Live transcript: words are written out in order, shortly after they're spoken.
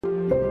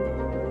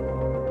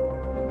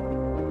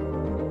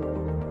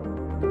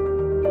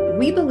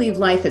We believe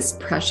life is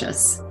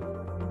precious.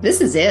 This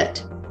is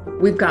it.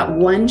 We've got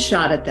one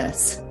shot at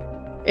this.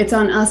 It's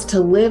on us to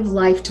live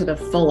life to the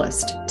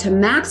fullest, to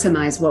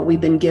maximize what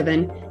we've been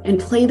given, and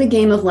play the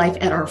game of life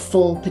at our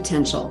full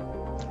potential.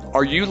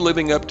 Are you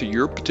living up to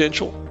your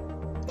potential?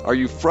 Are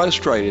you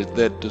frustrated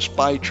that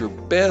despite your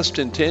best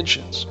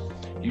intentions,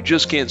 you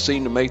just can't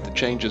seem to make the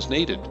changes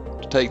needed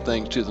to take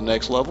things to the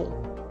next level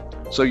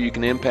so you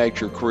can impact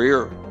your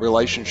career,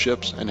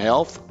 relationships, and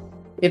health?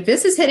 If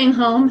this is hitting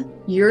home,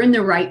 you're in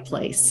the right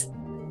place.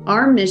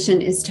 Our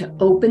mission is to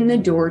open the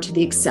door to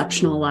the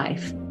exceptional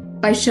life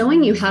by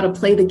showing you how to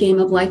play the game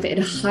of life at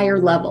a higher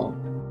level.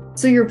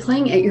 So you're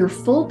playing at your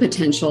full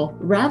potential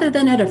rather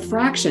than at a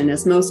fraction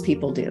as most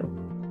people do.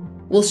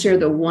 We'll share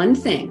the one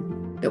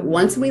thing that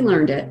once we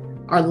learned it,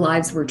 our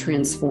lives were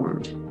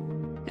transformed.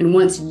 And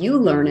once you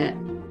learn it,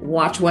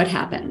 watch what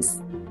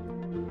happens.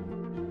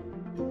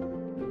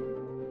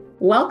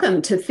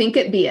 Welcome to Think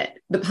It, Be It,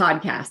 the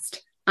podcast.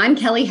 I'm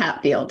Kelly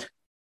Hatfield.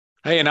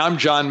 Hey, and I'm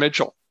John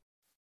Mitchell.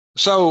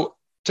 So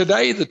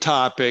today the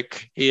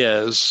topic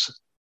is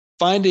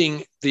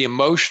finding the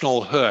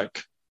emotional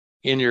hook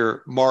in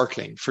your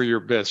marketing for your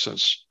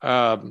business.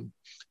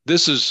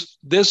 This is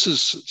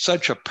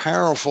such a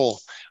powerful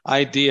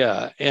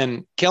idea.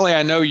 And Kelly,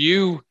 I know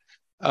you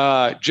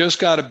just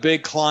got a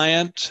big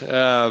client.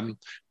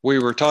 We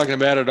were talking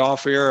about it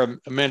off air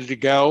a minute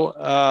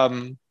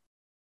ago.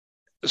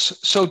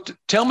 So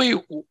tell me,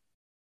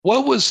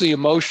 what was the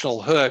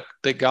emotional hook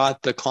that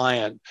got the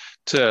client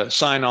to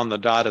sign on the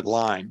dotted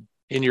line,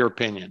 in your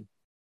opinion?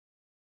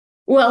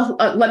 Well,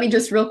 let me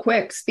just real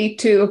quick speak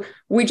to,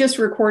 we just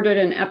recorded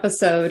an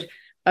episode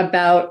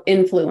about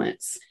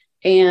influence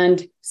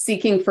and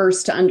seeking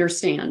first to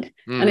understand.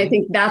 And I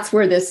think that's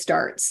where this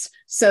starts.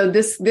 So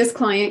this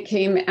client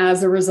came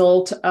as a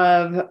result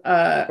of,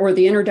 or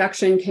the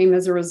introduction came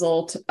as a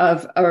result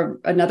of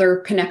another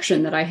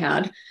connection that I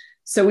had.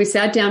 So we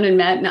sat down and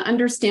met, and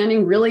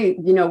understanding really,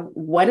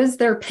 what is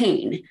their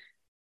pain?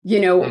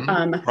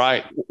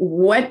 Right.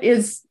 What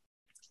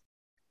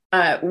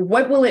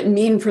will it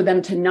mean for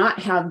them to not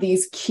have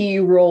these key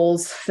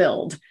roles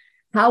filled?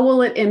 How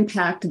will it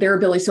impact their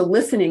ability? So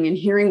listening and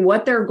hearing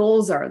what their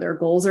goals are. Their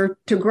goals are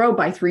to grow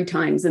by 3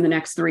 times in the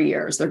next 3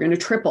 years. They're going to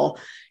triple,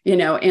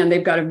 and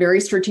they've got a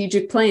very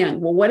strategic plan.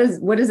 Well, what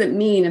does it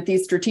mean if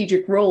these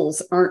strategic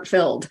roles aren't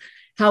filled?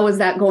 How is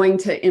that going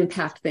to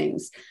impact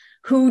things?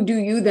 Who do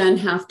you then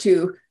have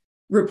to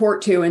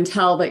report to and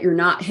tell that you're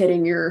not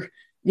hitting your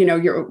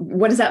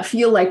what does that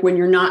feel like when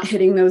you're not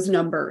hitting those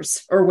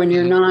numbers, or when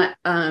you're not,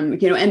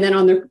 and then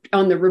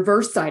on the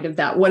reverse side of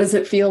that, what does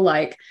it feel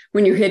like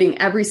when you're hitting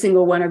every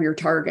single one of your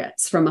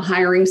targets from a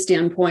hiring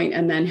standpoint,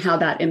 and then how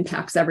that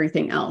impacts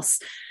everything else.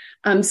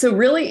 So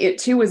really it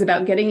too was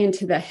about getting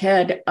into the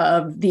head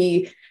of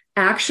the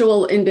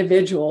actual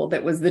individual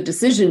that was the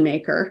decision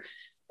maker,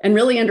 and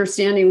really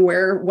understanding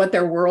what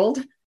their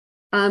world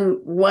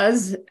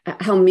was,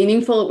 how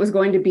meaningful it was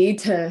going to be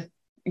to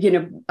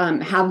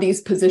have these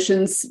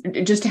positions,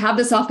 just to have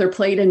this off their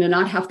plate and to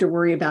not have to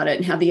worry about it,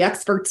 and have the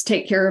experts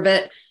take care of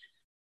it,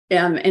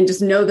 and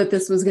just know that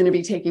this was going to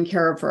be taken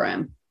care of for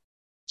him.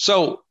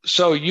 So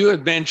you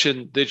had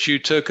mentioned that you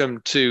took him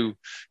to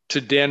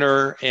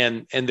dinner,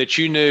 and that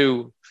you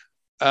knew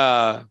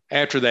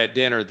after that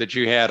dinner that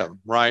you had him,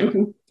 right?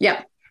 Mm-hmm.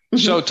 Yeah.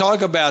 So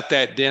talk about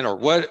that dinner.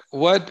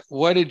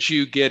 What did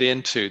you get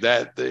into?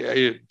 That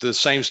the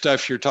same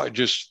stuff you're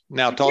just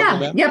now talking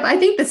about? Yep. I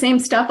think the same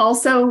stuff.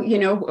 Also,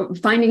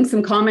 finding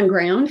some common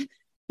ground.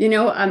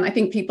 I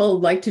think people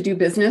like to do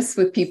business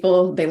with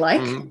people they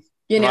like,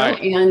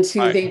 Right. and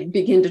who they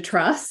begin to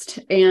trust.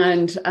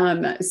 And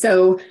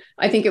so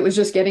I think it was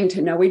just getting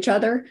to know each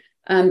other,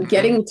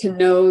 getting to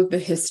know the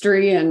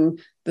history and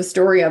the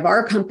story of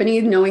our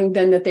company, knowing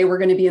then that they were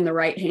going to be in the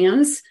right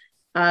hands.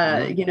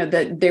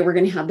 That they were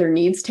going to have their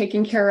needs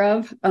taken care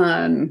of.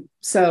 Well,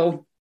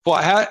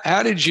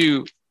 how did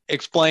you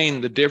explain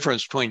the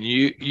difference between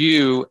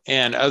you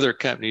and other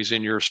companies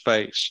in your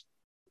space?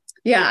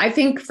 Yeah, I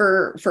think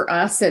for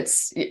us,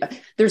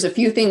 there's a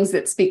few things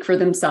that speak for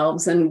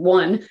themselves. And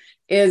one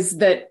is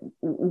that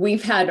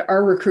we've had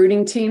our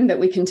recruiting team that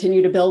we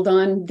continue to build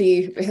on,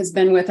 has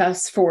been with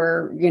us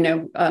for,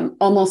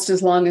 almost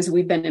as long as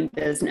we've been in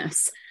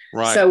business.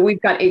 Right. So we've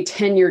got a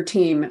tenured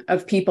team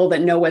of people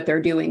that know what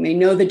they're doing. They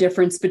know the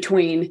difference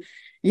between,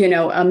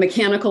 a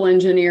mechanical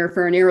engineer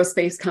for an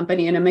aerospace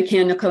company and a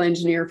mechanical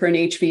engineer for an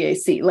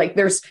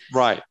HVAC.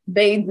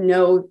 They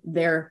know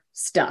their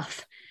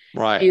stuff.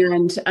 Right.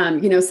 And,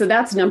 so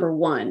that's number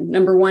one.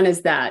 Number one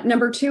is that.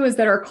 Number two is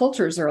that our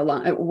cultures were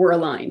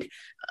aligned.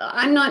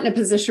 I'm not in a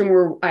position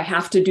where I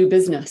have to do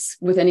business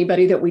with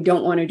anybody that we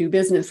don't want to do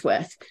business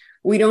with.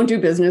 We don't do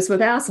business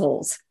with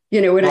assholes.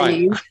 You know what I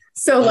mean?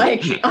 So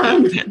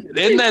isn't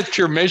that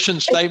your mission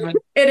statement?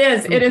 It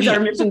is our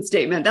mission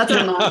statement. That's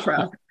our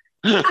mantra.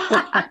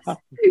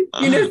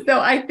 So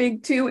I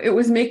think too, it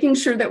was making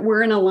sure that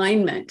we're in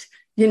alignment,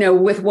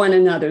 with one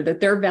another, that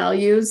their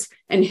values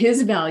and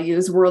his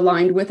values were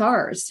aligned with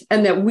ours,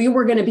 and that we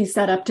were going to be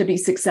set up to be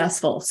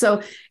successful.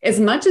 So as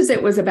much as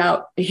it was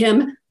about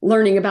him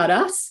learning about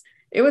us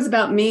it was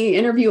about me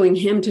interviewing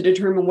him to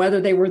determine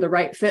whether they were the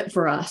right fit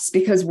for us,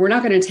 because we're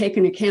not going to take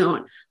an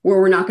account where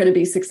we're not going to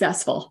be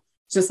successful.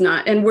 It's just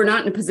not. And we're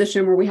not in a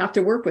position where we have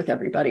to work with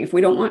everybody if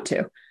we don't want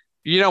to.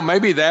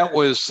 Maybe that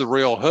was the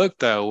real hook,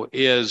 though,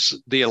 is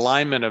the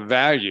alignment of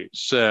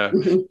values.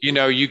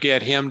 You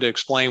get him to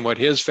explain what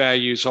his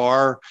values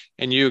are,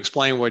 and you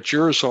explain what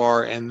yours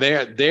are, and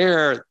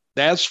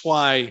that's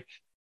why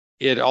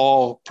it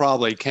all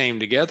probably came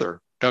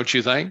together, don't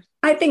you think?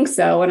 I think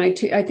so. And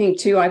I think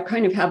too, I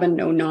kind of have a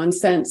no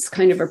nonsense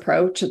kind of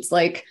approach. It's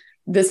like,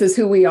 this is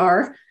who we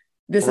are.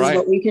 This is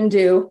what we can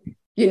do.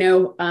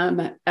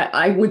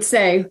 I would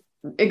say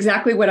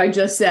exactly what I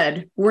just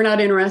said. We're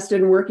not interested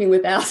in working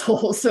with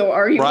assholes. So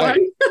are you one?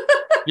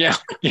 Yeah.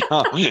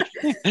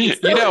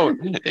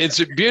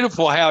 It's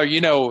beautiful how,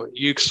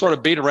 you sort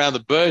of beat around the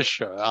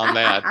bush on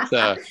that.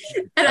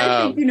 And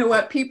I think,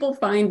 what, people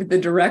find the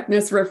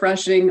directness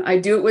refreshing. I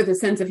do it with a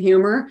sense of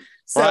humor.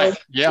 So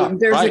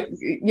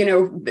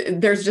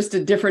there's just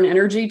a different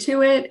energy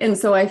to it. And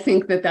so I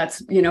think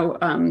that's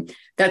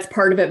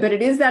part of it, but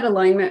it is that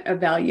alignment of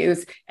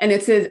values. And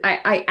it says,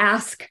 I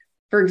ask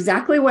for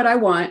exactly what I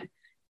want,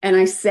 and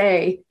I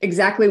say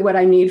exactly what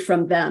I need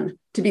from them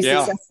to be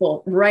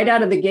successful right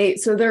out of the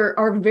gate. So there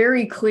are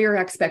very clear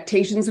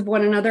expectations of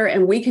one another,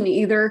 and we can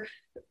either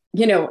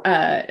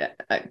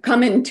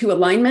come into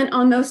alignment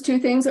on those two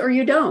things, or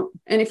you don't.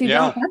 And if you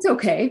don't, that's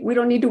okay. We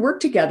don't need to work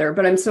together.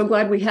 But I'm so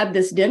glad we had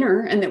this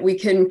dinner and that we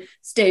can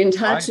stay in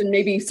touch and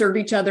maybe serve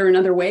each other in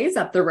other ways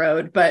up the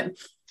road. But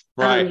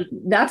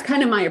that's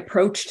kind of my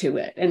approach to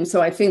it. And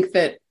so I think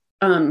that,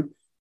 that.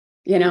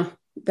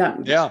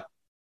 Yeah.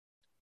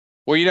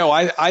 Well,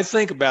 I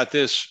think about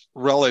this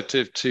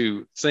relative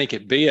to Think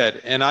It Be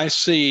It, and I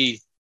see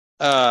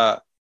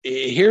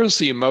here's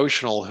the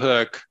emotional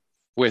hook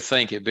with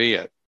Think It Be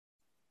It.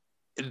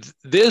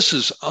 This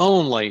is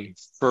only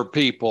for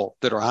people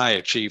that are high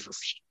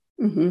achievers.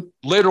 Mm-hmm.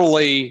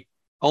 Literally,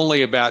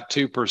 only about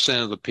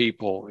 2% of the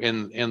people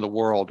in the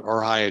world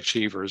are high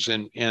achievers,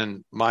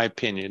 in my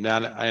opinion.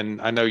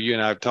 And I know you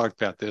and I have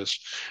talked about this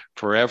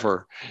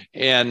forever,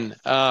 and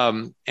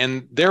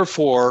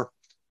therefore,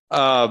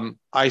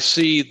 I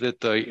see that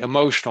the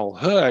emotional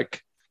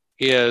hook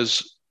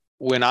is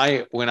when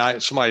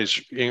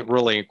somebody's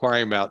really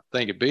inquiring about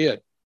Think It Be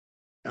It,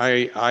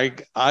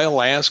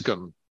 I'll ask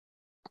them,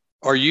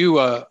 are you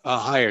a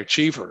high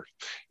achiever?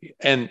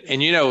 And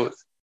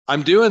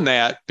I'm doing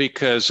that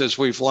because, as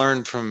we've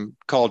learned from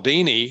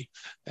Cialdini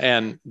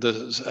and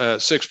the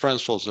 6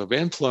 principles of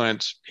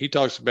influence, he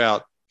talks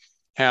about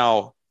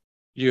how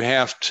you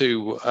have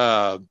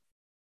to,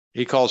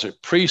 he calls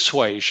it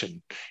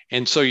persuasion.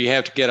 And so you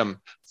have to get them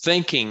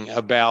thinking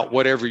about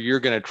whatever you're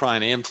going to try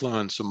and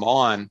influence them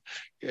on.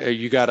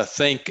 You got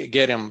to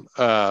get them,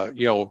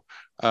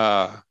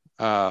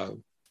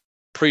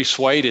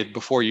 persuaded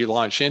before you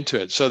launch into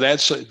it. So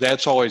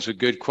that's always a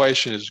good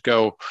question, is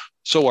go,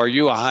 so are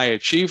you a high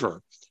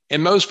achiever?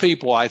 And most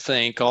people, I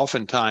think,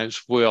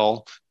 oftentimes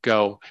will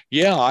go,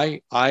 yeah,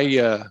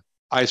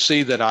 I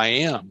see that I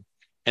am.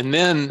 And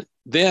then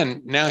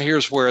now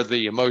here's where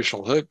the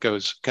emotional hook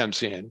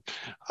comes in.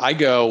 I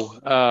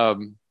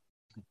go,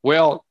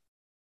 well,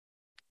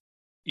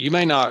 you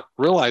may not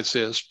realize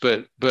this,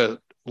 but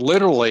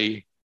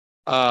literally,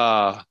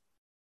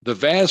 the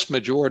vast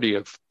majority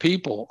of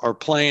people are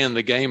playing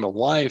the game of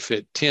life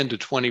at 10 to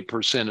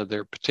 20% of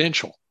their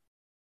potential.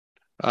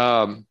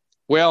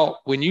 Well,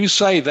 when you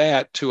say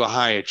that to a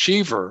high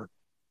achiever,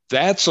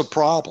 that's a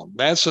problem.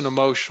 That's an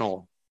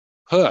emotional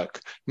hook.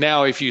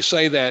 Now, if you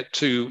say that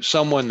to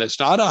someone that's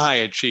not a high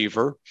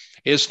achiever,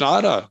 it's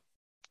not a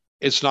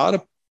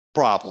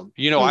problem.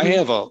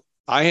 Mm-hmm.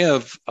 I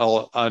have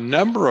a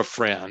number of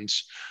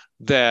friends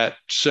that,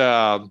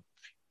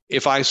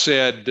 if I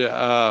said,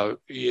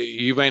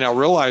 you may not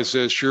realize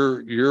this,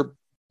 you're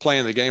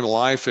playing the game of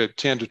life at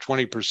 10 to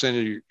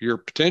 20% of your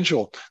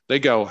potential, they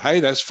go,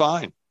 hey, that's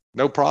fine.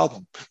 No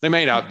problem. They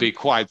may not be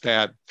quite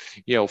that,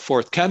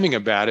 forthcoming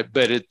about it,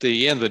 but at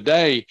the end of the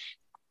day,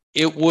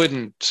 it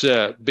wouldn't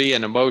be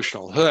an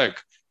emotional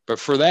hook. But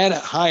for that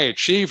high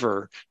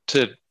achiever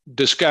to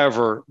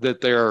discover that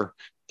they're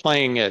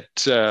playing at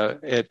 10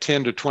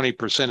 to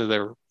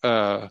 20%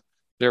 of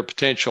their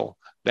potential,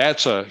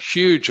 that's a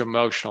huge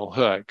emotional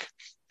hook.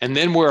 And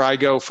then where I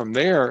go from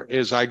there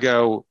is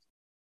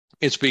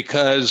it's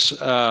because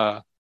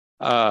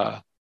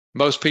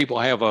most people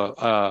have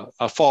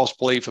a false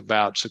belief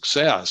about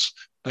success.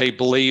 They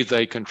believe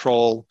they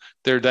control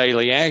their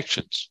daily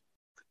actions,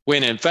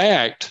 when in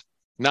fact,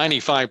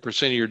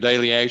 95% of your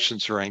daily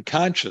actions are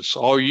unconscious.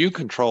 All you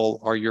control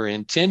are your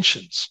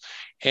intentions.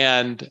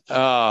 And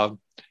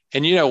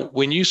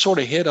when you sort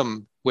of hit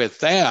them with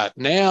that,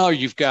 now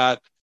you've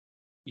got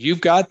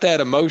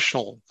that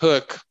emotional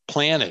hook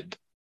planted.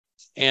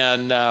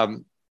 And,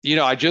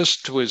 I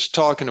just was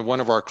talking to one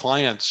of our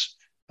clients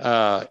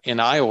in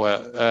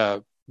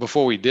Iowa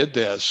before we did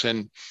this.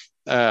 And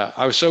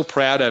I was so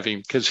proud of him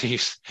because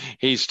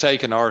he's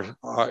taken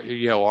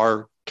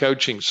our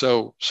coaching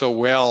so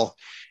well.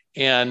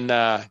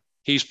 And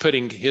he's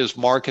putting his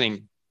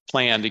marketing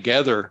plan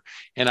together.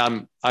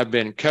 And I've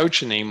been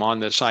coaching him on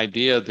this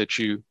idea that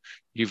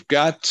you've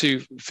got to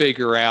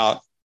figure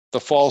out the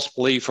false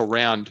belief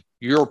around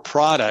your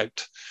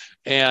product,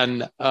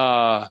 and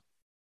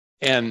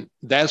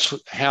that's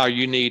how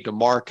you need to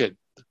market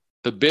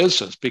the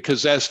business,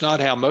 because that's not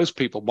how most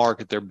people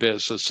market their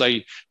business.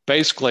 They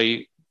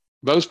basically,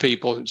 most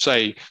people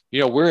say,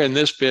 we're in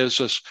this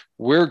business,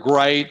 we're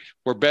great,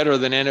 we're better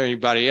than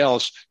anybody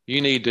else,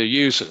 you need to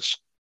use us.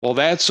 Well,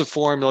 that's a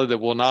formula that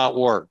will not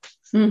work.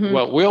 Mm-hmm.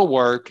 What will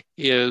work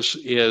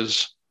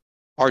is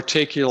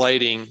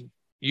articulating,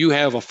 you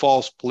have a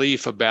false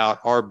belief about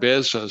our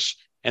business,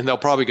 and they'll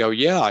probably go,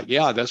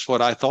 yeah, that's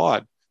what I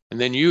thought. And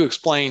then you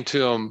explain to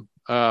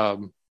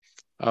them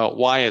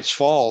why it's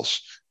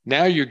false.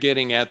 Now you're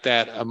getting at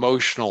that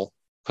emotional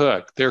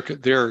hook.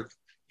 They're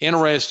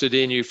interested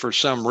in you for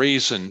some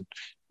reason,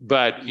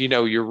 but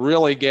you're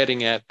really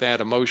getting at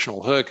that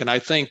emotional hook. And I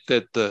think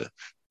that the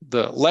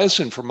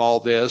lesson from all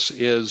this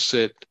is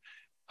that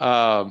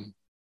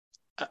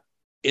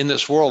in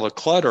this world of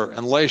clutter,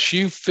 unless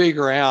you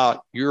figure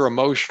out your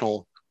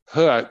emotional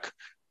hook,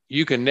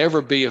 you can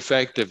never be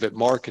effective at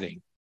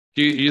marketing.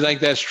 Do you think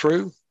that's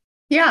true?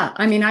 Yeah,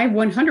 I mean, I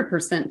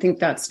 100% think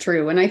that's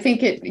true. And I think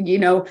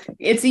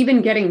it's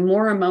even getting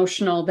more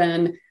emotional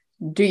than,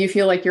 do you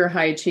feel like you're a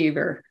high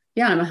achiever?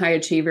 Yeah, I'm a high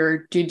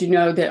achiever. Did you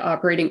know that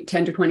operating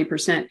 10 to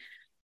 20%?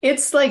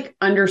 It's like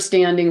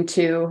understanding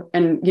too,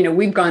 and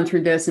we've gone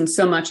through this in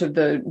so much of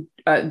the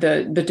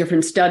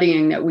different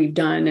studying that we've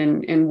done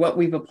and what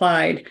we've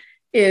applied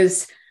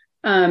is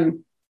high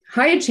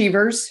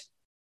achievers.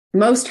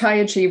 Most high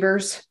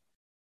achievers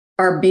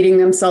are beating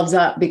themselves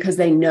up because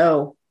they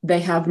know they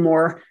have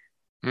more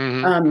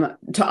to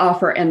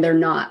offer, and they're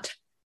not.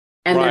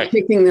 And They're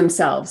kicking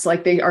themselves,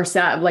 like they are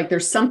sad, like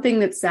there's something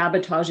that's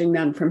sabotaging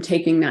them from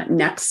taking that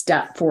next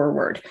step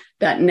forward,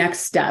 that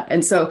next step.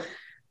 And so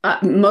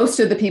most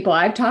of the people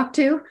I've talked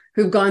to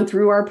who've gone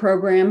through our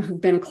program,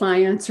 who've been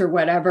clients or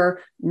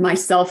whatever,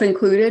 myself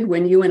included,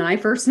 when you and I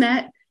first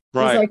met,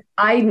 was like,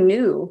 I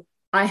knew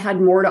I had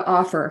more to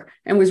offer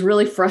and was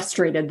really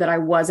frustrated that I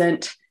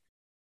wasn't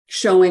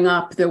showing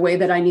up the way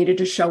that I needed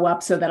to show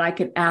up so that I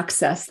could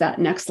access that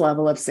next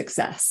level of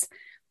success.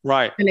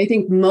 Right. And I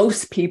think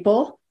most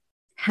people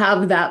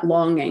have that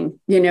longing,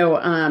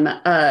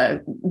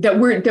 that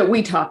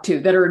we talk to,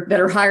 that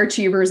are higher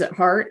achievers at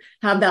heart,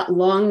 have that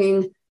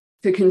longing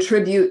to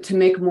contribute, to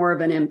make more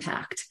of an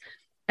impact.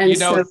 And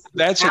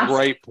that's a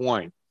great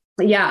point.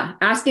 Yeah.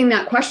 Asking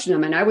that question. I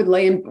mean, I would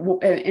lay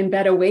in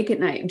bed awake at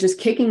night, just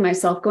kicking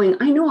myself going,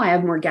 I know I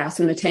have more gas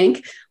in the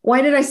tank.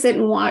 Why did I sit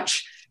and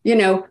watch,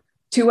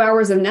 2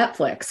 hours of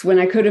Netflix when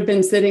I could have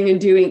been sitting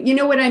and doing, you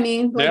know what I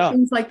mean?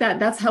 Things like that.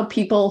 That's how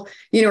people,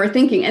 are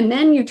thinking. And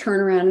then you turn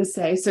around and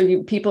say,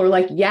 people are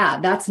like, yeah,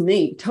 that's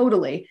me.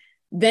 Totally.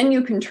 Then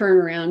you can turn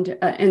around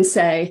and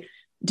say,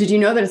 did you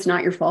know that it's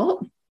not your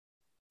fault?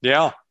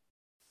 Yeah.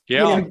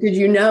 Yeah. Did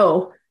you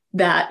know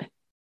that,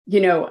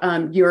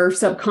 your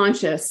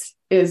subconscious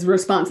is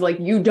responsible?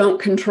 Like, you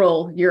don't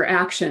control your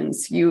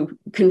actions, you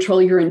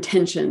control your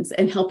intentions,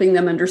 and helping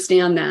them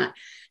understand that.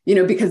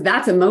 Because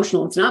that's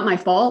emotional. It's not my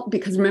fault.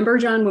 Because remember,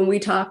 John, when we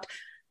talked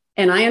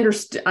and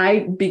I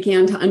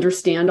began to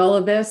understand all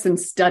of this and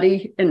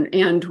study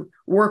and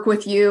work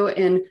with you.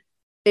 And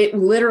it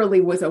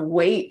literally was a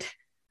weight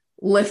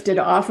lifted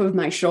off of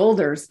my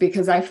shoulders,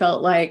 because I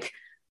felt like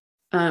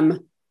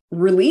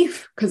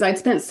relief, because I'd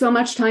spent so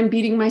much time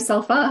beating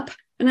myself up.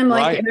 And I'm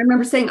like, and I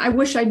remember saying, I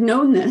wish I'd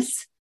known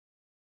this,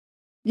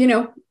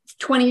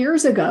 20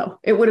 years ago.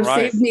 It would have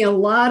saved me a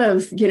lot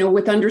of,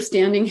 with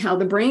understanding how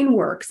the brain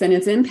works and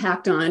its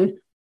impact on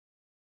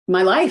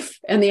my life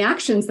and the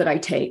actions that I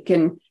take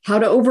and how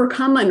to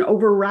overcome and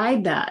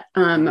override that.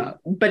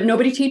 But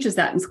nobody teaches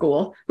that in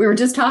school. We were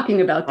just talking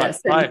about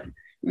this.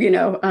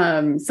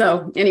 And,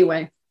 so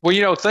anyway.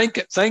 Well,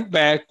 think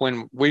back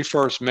when we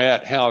first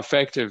met, how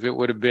effective it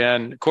would have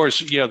been. Of course,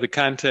 the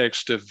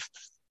context of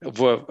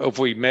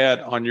we met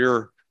on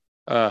your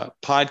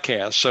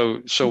podcast.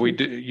 So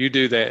you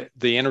do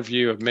the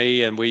interview of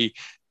me, and we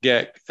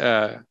get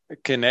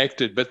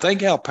connected. But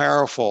think how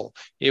powerful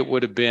it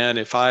would have been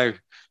if I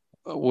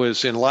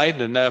was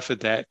enlightened enough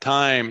at that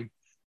time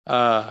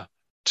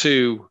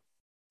to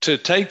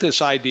take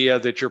this idea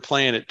that you're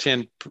playing at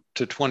 10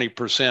 to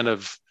 20%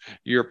 of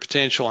your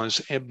potential,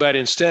 but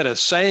instead of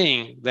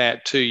saying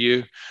that to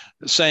you,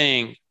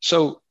 saying,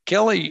 so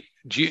Kelly,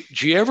 do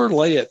you ever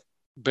lay at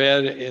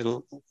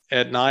bed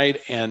at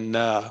night and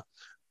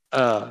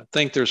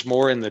think there's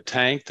more in the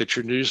tank, that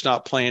you're just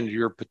not playing to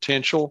your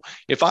potential?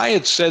 If I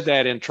had said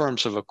that in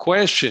terms of a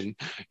question,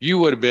 you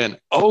would have been,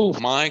 oh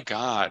my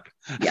God,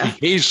 yeah.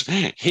 He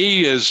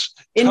is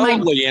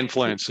totally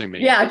influencing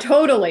me. Yeah,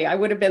 totally. I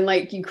would have been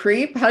like, you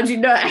creep. How'd you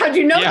know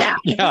that?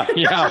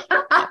 Yeah.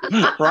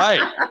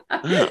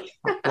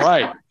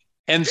 Right.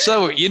 And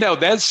so,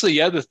 that's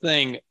the other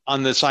thing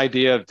on this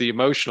idea of the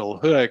emotional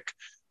hook,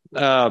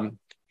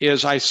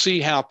 is I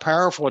see how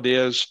powerful it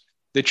is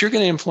that you're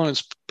going to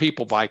influence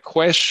people by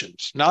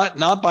questions,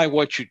 not by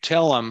what you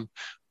tell them,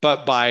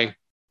 but by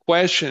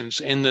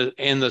questions, and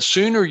the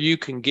sooner you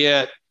can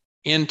get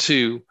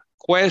into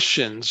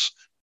questions,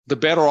 the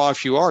better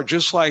off you are.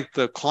 Just like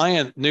the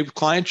new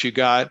client you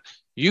got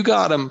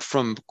them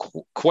from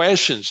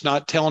questions,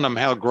 not telling them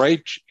how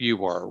great you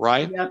were,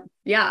 right? Yep.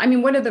 Yeah. I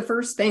mean, one of the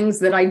first things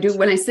that I do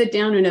when I sit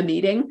down in a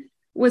meeting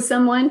with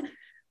someone,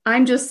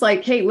 I'm just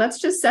like, hey, let's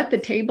just set the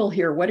table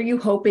here. What are you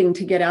hoping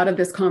to get out of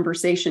this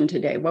conversation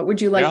today? What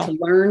would you like to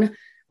learn?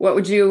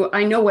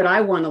 I know what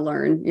I want to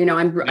learn.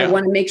 I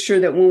want to make sure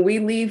that when we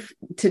leave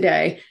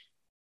today,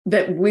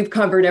 that we've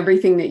covered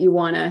everything that you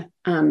want to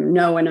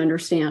know and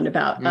understand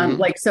about.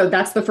 So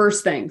that's the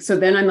first thing. So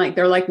then I'm like,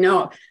 they're like,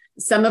 no,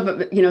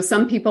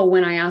 some people,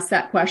 when I ask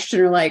that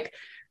question, are like,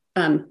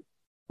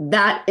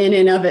 that in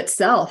and of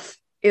itself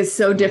is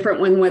so different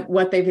when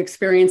what they've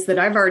experienced, that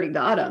I've already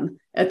got them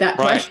at that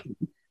question,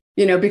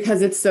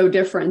 because it's so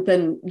different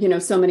than,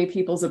 so many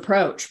people's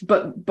approach.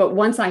 But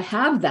once I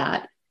have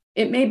that,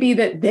 it may be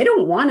that they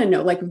don't want to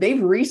know, like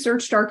they've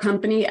researched our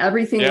company,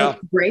 everything looks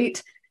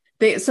great.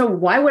 So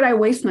why would I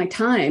waste my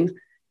time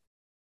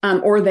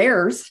or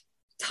theirs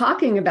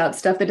talking about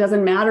stuff that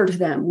doesn't matter to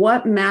them?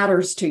 What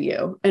matters to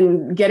you?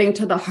 And getting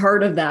to the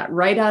heart of that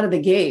right out of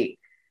the gate.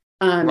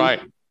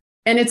 Right.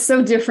 And it's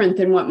so different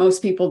than what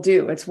most people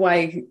do. It's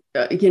why,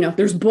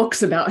 there's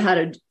books about how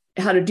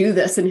to do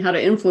this and how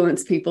to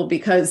influence people,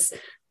 because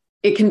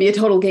it can be a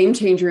total game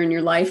changer in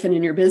your life and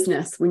in your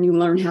business when you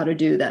learn how to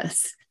do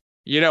this.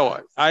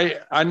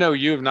 I know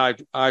you and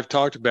I've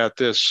talked about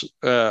this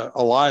a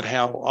lot,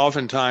 how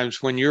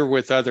oftentimes when you're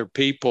with other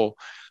people,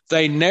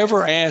 they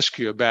never ask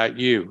you about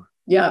you.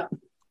 Yeah.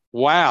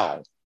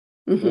 Wow.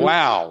 Mm-hmm.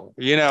 Wow.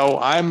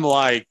 I'm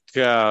like,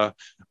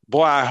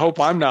 boy, I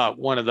hope I'm not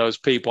one of those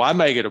people. I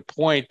make it a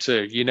point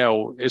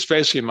to,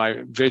 especially in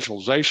my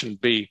visualization,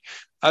 be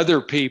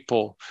other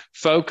people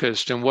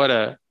focused, and what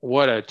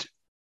a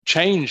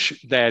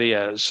change that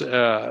is.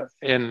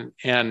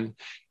 And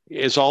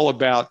it's all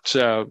about,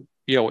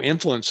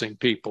 influencing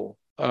people.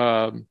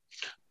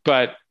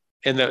 But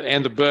in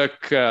the book,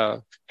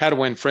 How to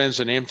Win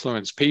Friends and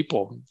Influence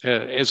People,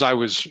 as I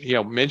was,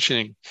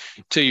 mentioning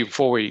to you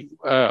before we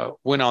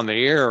went on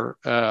the air,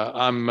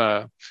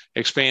 I'm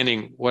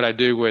expanding what I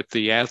do with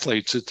the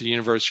athletes at the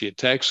University of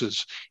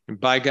Texas. And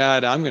by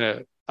God,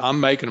 I'm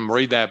making them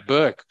read that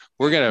book.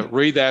 We're going to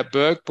read that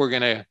book. We're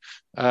going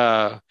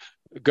to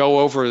go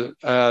over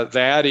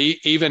that.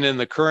 Even in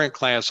the current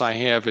class I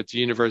have at the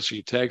University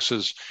of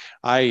Texas,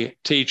 I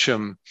teach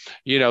them,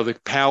 the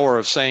power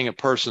of saying a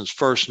person's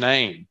first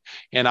name.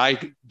 And I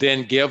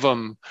then give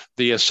them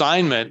the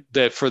assignment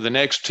that for the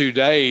next 2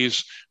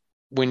 days,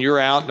 when you're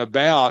out and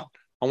about,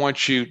 I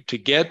want you to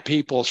get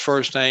people's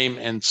first name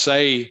and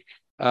say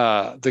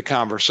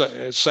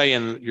say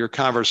in your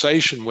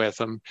conversation with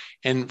them,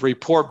 and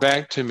report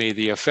back to me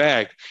the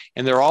effect.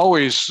 And they're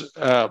always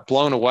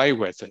blown away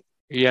with it,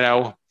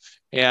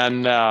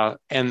 And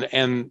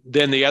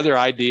then the other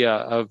idea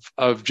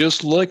of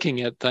just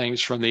looking at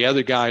things from the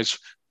other guy's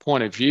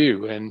point of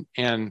view.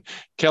 And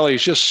Kelly,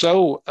 it's just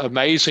so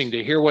amazing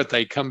to hear what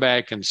they come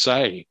back and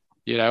say,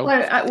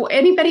 Well,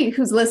 anybody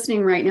who's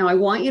listening right now, I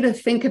want you to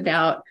think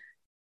about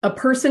a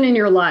person in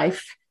your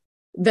life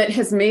that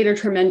has made a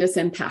tremendous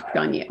impact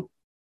on you,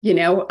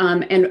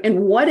 and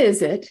what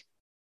is it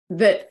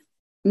that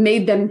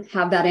made them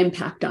have that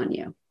impact on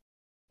you?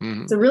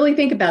 Mm-hmm. So really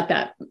think about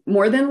that.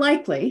 More than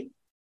likely,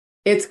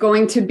 it's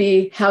going to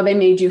be how they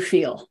made you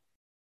feel.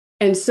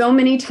 And so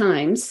many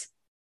times,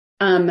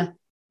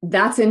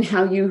 that's in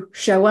how you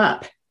show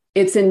up.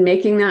 It's in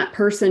making that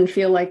person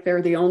feel like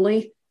they're the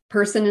only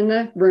person in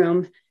the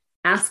room,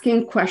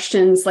 asking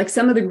questions. Like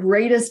some of the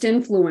greatest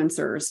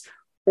influencers,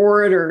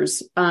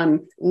 orators,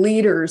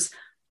 leaders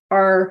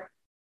are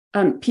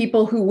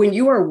people who, when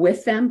you are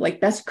with them, like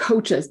best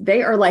coaches,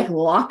 they are like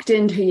locked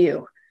into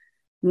you.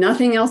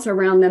 Nothing else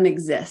around them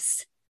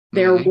exists.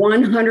 They're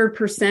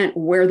 100%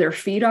 where their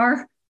feet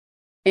are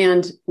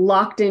and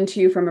locked into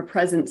you from a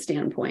present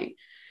standpoint.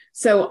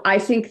 So I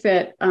think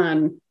that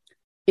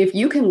if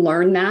you can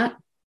learn that,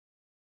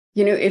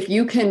 if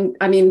you can,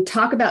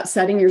 talk about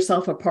setting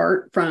yourself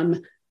apart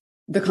from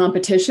the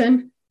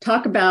competition,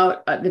 talk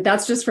about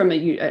that's just from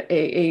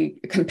a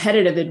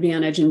competitive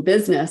advantage in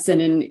business,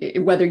 and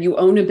in whether you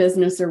own a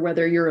business or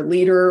whether you're a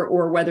leader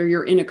or whether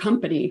you're in a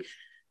company.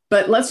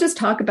 But let's just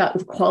talk about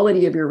the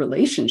quality of your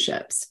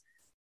relationships,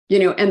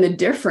 and the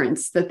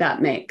difference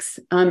that makes.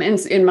 And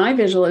in my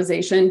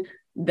visualization,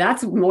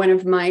 that's one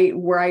of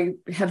where I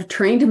have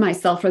trained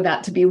myself for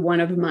that to be one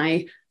of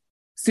my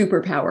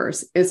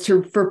superpowers, is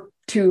for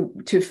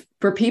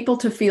people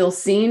to feel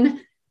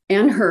seen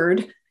and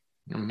heard.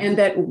 Mm-hmm. And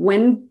that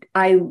when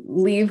I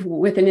leave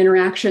with an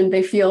interaction,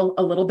 they feel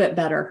a little bit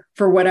better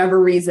for whatever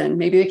reason.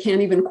 Maybe they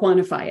can't even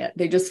quantify it.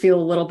 They just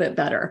feel a little bit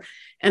better.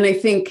 And I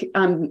think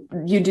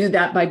you do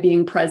that by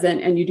being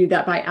present, and you do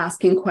that by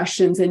asking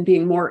questions and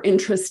being more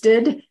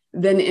interested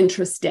than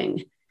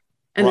interesting.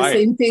 And right. The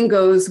same thing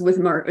goes with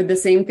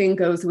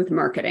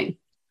marketing.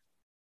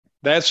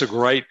 That's a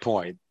great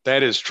point.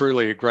 That is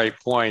truly a great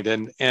point.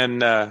 And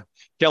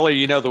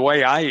Kelly, the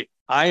way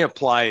I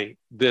apply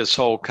this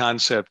whole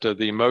concept of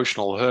the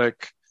emotional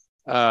hook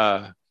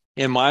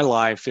in my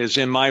life. Is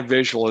in my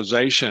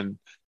visualization.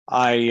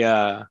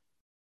 I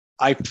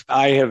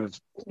have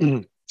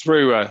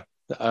through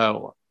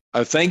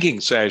a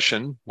thinking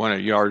session, one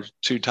of your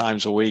 2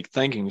 times a week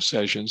thinking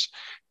sessions,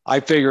 I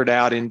figured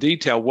out in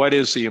detail what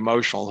is the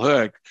emotional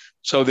hook.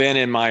 So then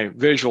in my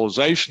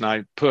visualization,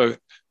 I put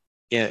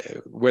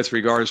with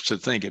regards to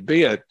Think It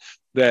Be It,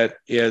 that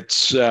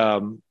it's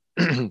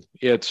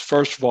it's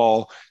first of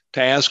all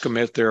to ask them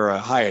if they're a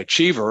high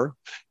achiever.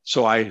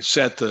 So I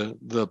set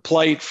the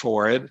plate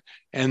for it,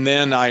 and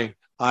then I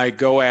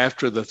go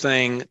after the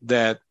thing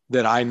that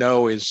I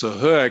know is the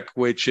hook,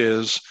 which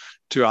is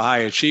to a high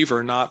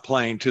achiever not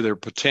playing to their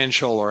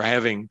potential or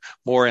having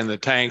more in the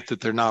tank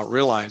that they're not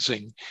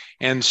realizing.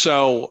 And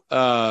so,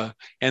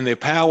 and the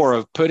power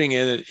of putting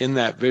it in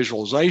that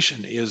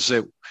visualization is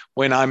that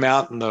when I'm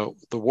out in the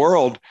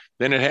world,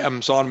 then it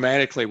happens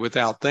automatically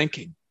without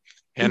thinking.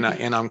 And,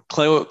 and I'm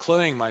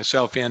cluing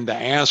myself in to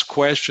ask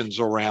questions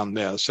around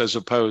this as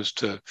opposed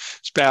to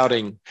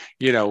spouting,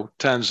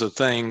 tons of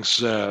things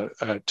to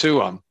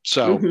them.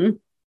 So,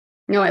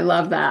 No, I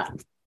love that.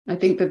 I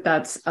think that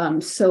that's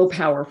so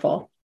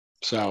powerful.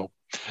 So,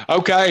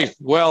 okay.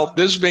 Well,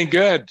 this has been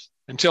good.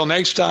 Until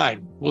next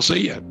time, we'll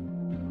see you.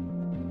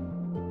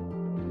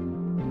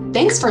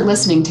 Thanks for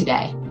listening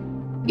today.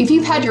 If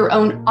you've had your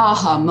own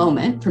aha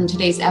moment from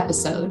today's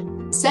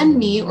episode, send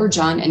me or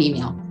John an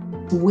email.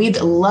 We'd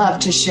love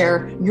to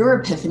share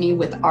your epiphany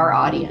with our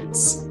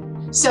audience.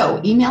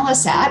 So email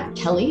us at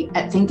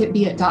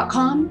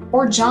kelly@thinkitbeit.com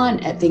or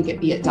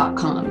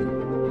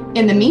john@thinkitbeit.com.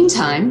 In the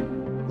meantime,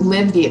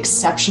 live the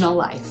exceptional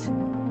life.